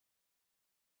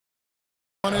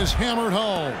One is hammered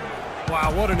home.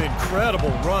 Wow, what an incredible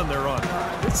run they're on.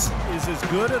 This is as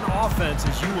good an offense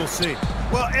as you will see.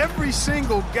 Well, every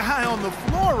single guy on the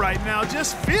floor right now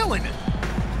just feeling it.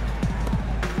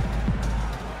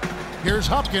 Here's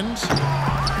Hopkins.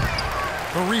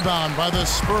 The rebound by the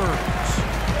Spurs.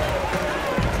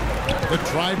 The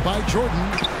drive by Jordan.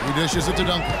 He dishes it to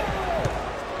Duncan.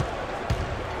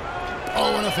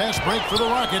 Oh, and a fast break for the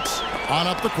Rockets. On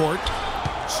up the court.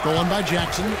 Stolen by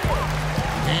Jackson.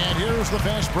 And here's the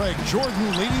fast break.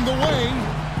 Jordan leading the way.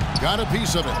 Got a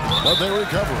piece of it, but they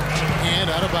recover it. And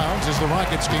out of bounds as the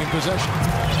Rockets gain possession.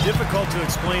 Difficult to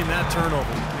explain that turnover.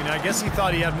 I mean, I guess he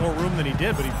thought he had more room than he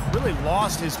did, but he really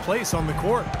lost his place on the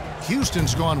court.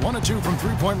 Houston's gone 1 of 2 from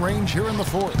three-point range here in the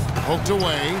fourth. Poked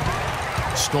away.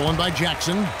 Stolen by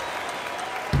Jackson.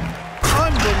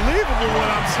 Unbelievable what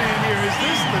I'm seeing here. Is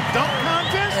this the dunk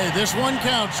contest? Hey, this one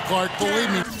counts, Clark.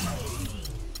 Believe me.